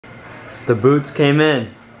The boots came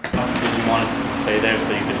in. Did you want it to stay there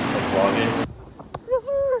so you could vlog it? Yes,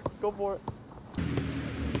 sir. Go for it.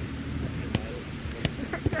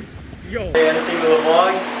 Yo. Say anything to the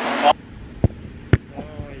vlog?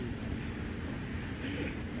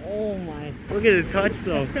 Oh my. Look at the touch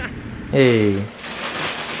though. Hey.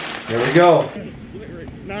 Here we go.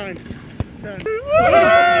 9, 10.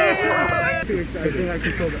 Too excited. I think I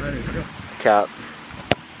control the others. Cap.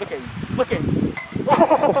 Look at him. Look at him.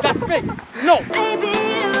 Oh, that's fake. No. Maybe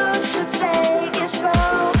you should take it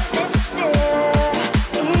slow and steer.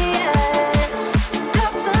 Yes,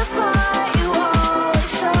 that's the part you always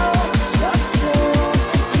show. You're too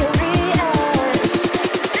curious.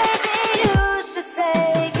 Maybe you should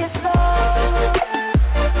take it slow.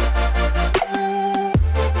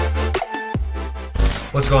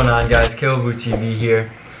 What's going on, guys? Kilboo TV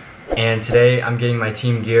here. And today I'm getting my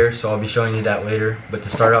team gear, so I'll be showing you that later. But to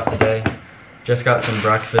start off the day, just got some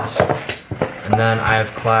breakfast, and then I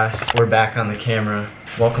have class. We're back on the camera.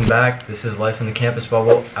 Welcome back. This is Life in the Campus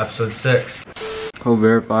Bubble, episode 6.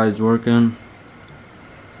 Co-verify is working.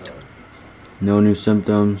 No new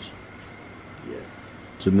symptoms.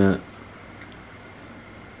 Submit.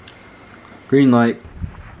 Green light.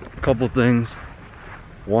 Couple things.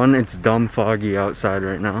 One, it's dumb foggy outside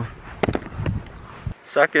right now.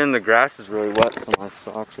 Second, the grass is really wet, so my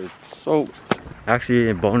socks are soaked. Actually,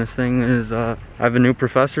 a bonus thing is I have a new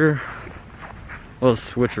professor. A little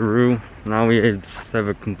switcheroo. Now we just have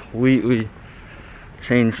a completely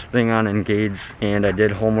changed thing on Engage, and I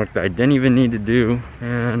did homework that I didn't even need to do,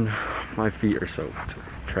 and my feet are soaked.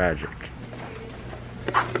 Tragic.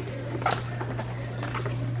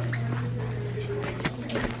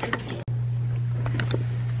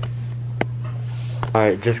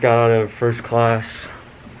 Alright, just got out of first class.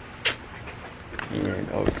 And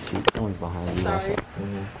oh shoot, someone's behind me. Sorry.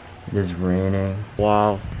 It is raining.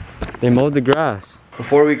 Wow. They mowed the grass.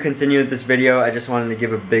 Before we continue with this video, I just wanted to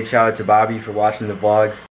give a big shout out to Bobby for watching the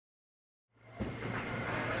vlogs.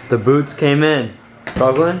 The boots came in.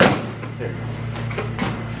 Struggling? Here.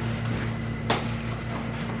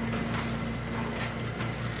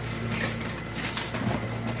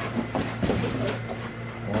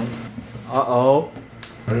 Uh-oh.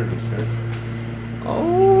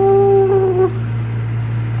 Oh.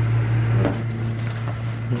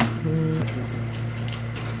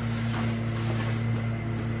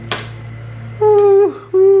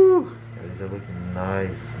 These are looking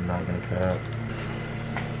nice. I'm not gonna cap.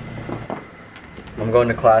 I'm going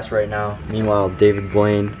to class right now. Meanwhile, David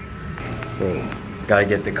Blaine. Gotta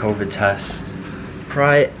get the COVID test.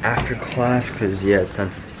 Probably after class, cause yeah, it's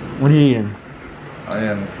 10:50. What are you eating? I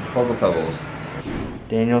am Cocoa Pebbles.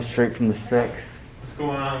 Daniel, straight from the 6. What's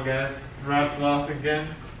going on, guys? Raps lost again.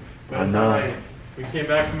 But I it's know. alright. We came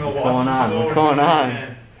back from Milwaukee. What's going on? slow. What's We're going doing it on?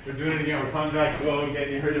 again. We're doing it again. We're coming back slow and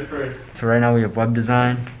getting you heard it first. So right now we have web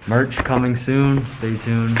design. Merch coming soon. Stay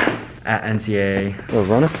tuned at NCAA. Yo,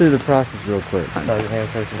 run us through the process real quick. So your hand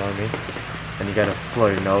person on me, and you gotta blow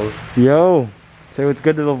your nose. Yo, say what's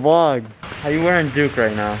good to the vlog. How you wearing Duke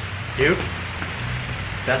right now? Duke,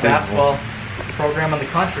 best basketball program in the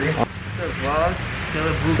country. The vlog,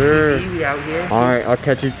 Killer Blue Sir. TV, we out here. Alright, I'll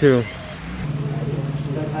catch you too.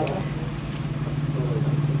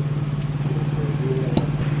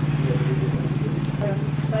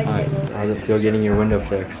 Alright, how's it feel getting your window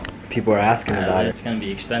fixed? People are asking about it. It's gonna be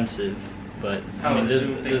expensive, but I mean, this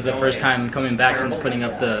is the first time coming back since putting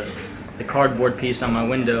up the cardboard piece on my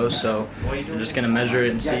window, so I'm just gonna measure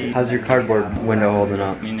it and see. How's your cardboard window holding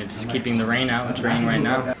up? I mean, it's keeping the rain out. It's raining right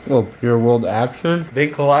now. Oh, Pure World Action?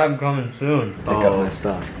 Big collab coming soon. Pick up my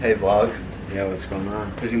stuff. Hey vlog, Yeah, what's going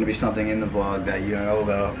on? there's gonna be something in the vlog that you don't know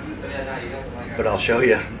about, but I'll show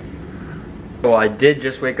you. Well, I did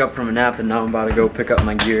just wake up from a nap and now I'm about to go pick up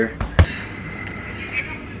my gear.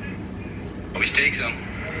 Always take some.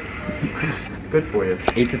 It's good for you.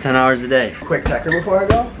 8 to 10 hours a day. Quick checker before I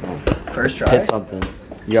go. First try. Hit something.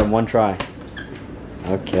 You got one try.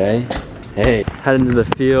 Okay. Hey, head into the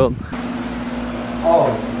field.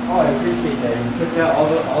 Oh, I appreciate that. You took that all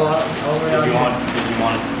the way out Did you here. want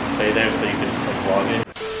it to stay there so you could vlog it?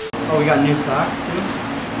 Oh, we got new socks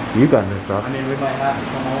too? You got new socks. I mean, we might have to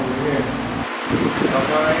come over here.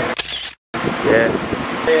 Yeah.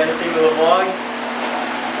 Hey, anything to the vlog?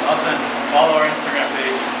 Nothing. Follow our Instagram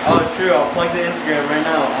page. Oh, true. I'll plug the Instagram right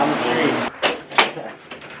now on the screen.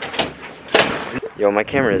 Yo, my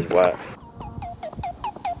camera is wet.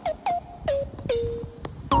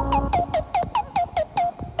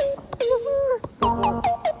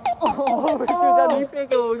 Oh, dude, that you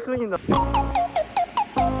think it will clean though.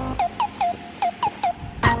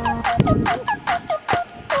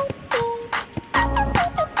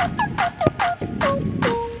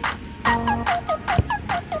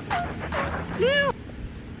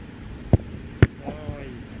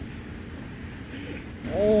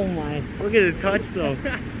 Look at the touch though.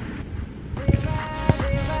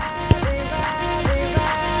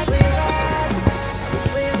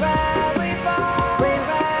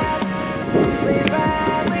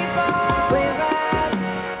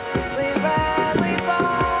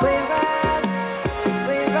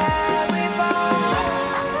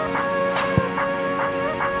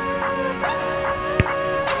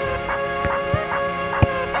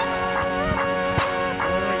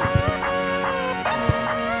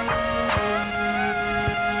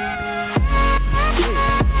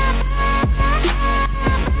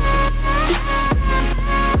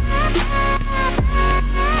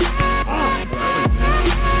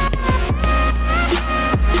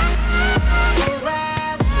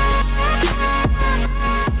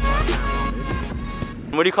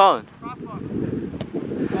 What are you calling?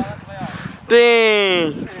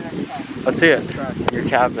 Dang! Let's see it. You're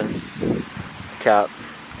capping. Cap.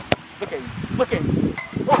 Look at you. Look at you.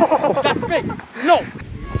 Oh, that's big. No.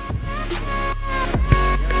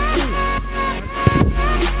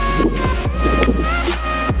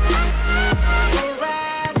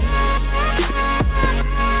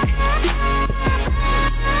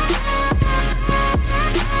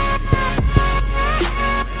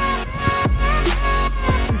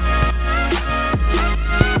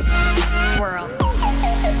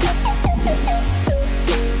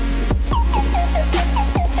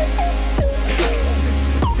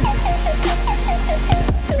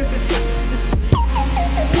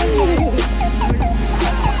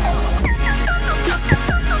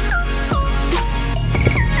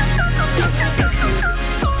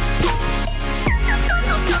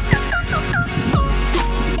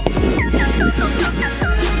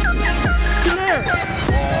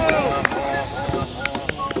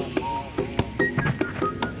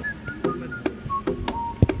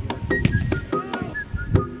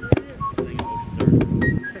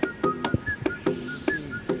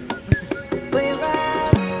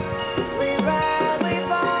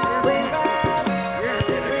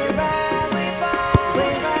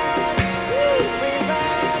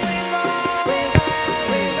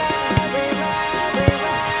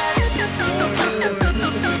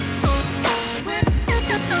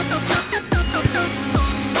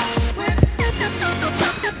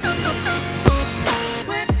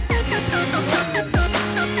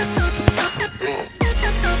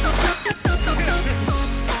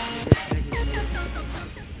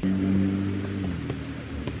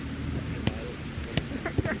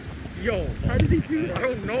 Yo, how did he do that? I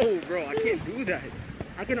don't know, bro. I can't do that.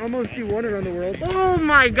 I can almost see one around the world. Oh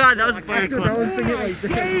my god, that was a fire clip. Balancing it like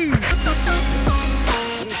this. Hey!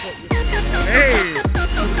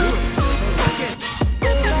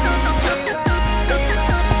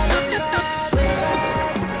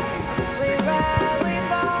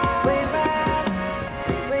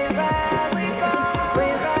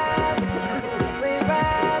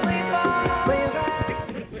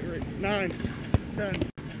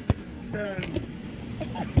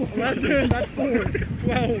 That's 4,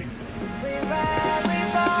 12.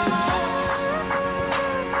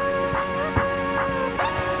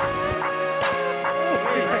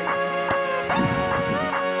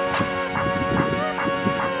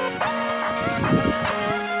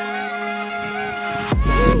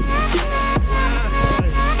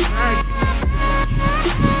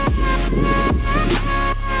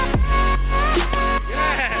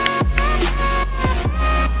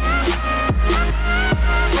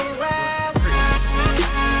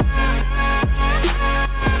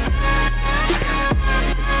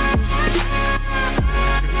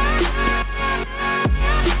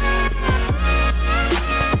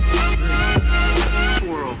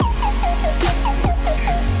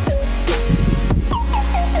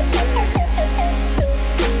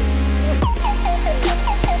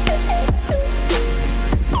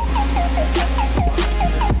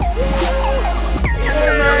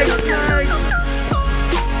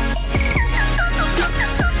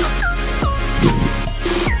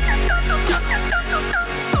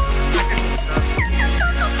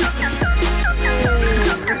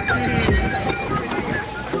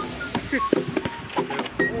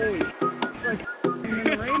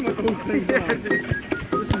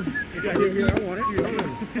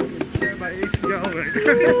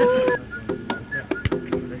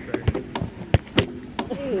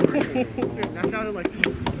 That sounded like.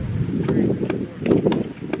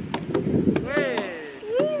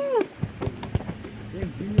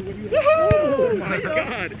 Oh my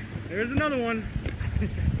god! There's another one.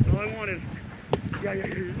 That's all I wanted. Yeah, yeah,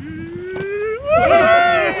 yeah.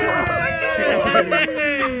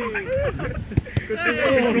 Good thing I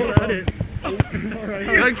controlled that.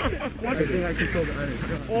 Alright. What? Good thing I control the edit.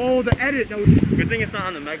 Oh, the edit. That was... Good thing it's not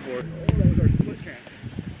on the meg board. Oh, that was our split chance.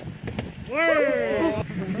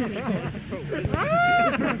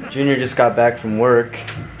 Junior just got back from work.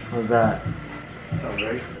 How's that?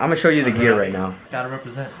 I'm gonna show you the gear right now. Gotta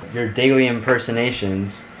represent. Your daily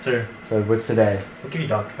impersonations. Sir. So what's today? We'll give you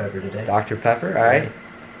Dr. Pepper today. Dr. Pepper, alright.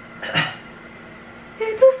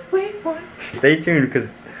 It's a sweet one. Stay tuned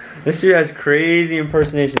because this year has crazy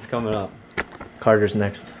impersonations coming up. Carter's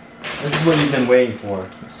next. This is what you've been waiting for.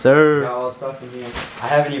 Sir. Got all the stuff in here. I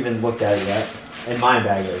haven't even looked at it yet. In my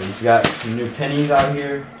bag at least. We got some new pennies out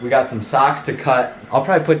here. We got some socks to cut. I'll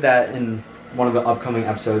probably put that in one of the upcoming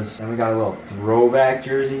episodes. And we got a little throwback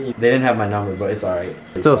jersey. They didn't have my number, but it's alright.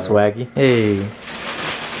 Still swaggy. Hey.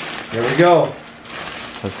 Here we go.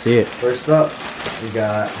 Let's see it. First up, we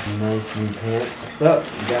got nice new pants. Next up,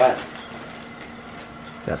 we got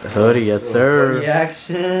Got the hoodie, yes sir. hoodie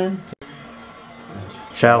action.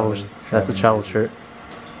 Travel. That's the travel shirt.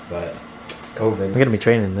 But COVID. I'm gonna be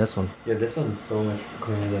training in this one. Yeah, this one's so much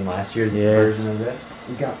cleaner than last year's Yeah. version of this.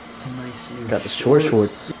 We got some nice new Got the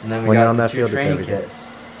shorts. And then we When you're got on the that two field, it's training everything. kits.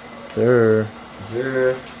 Sir.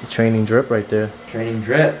 Sir. It's a training drip right there. Training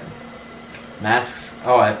drip. Masks.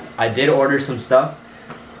 Oh, I did order some stuff.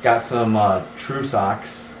 Got some True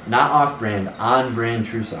Socks. Not off-brand, on-brand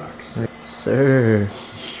True Socks. Sir.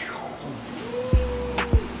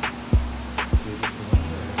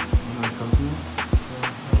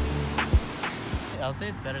 I'll say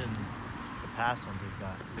it's better than the past ones we've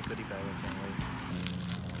got. The goodie bag, I can't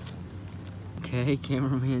wait. Okay,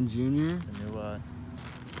 Cameraman Junior. The new,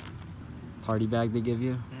 Party bag they give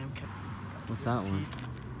you? What's that one?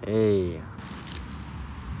 Hey.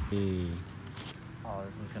 Hey. Oh,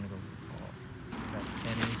 this one's gonna go off. Got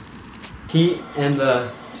pennies. Heat and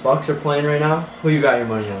the Bucks are playing right now. Who you got your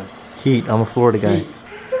money on? Heat, I'm a Florida guy. Heat.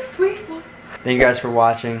 It's a sweet one. Thank you guys for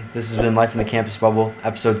watching. This has been Life in the Campus Bubble,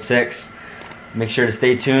 episode 6. Make sure to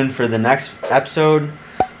stay tuned for the next episode.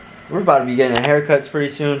 We're about to be getting our haircuts pretty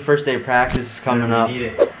soon. First day of practice is coming up. We need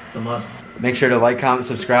it. It's a must. Make sure to like, comment,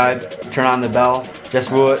 subscribe, turn on the bell. Just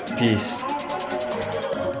Woo It. Peace.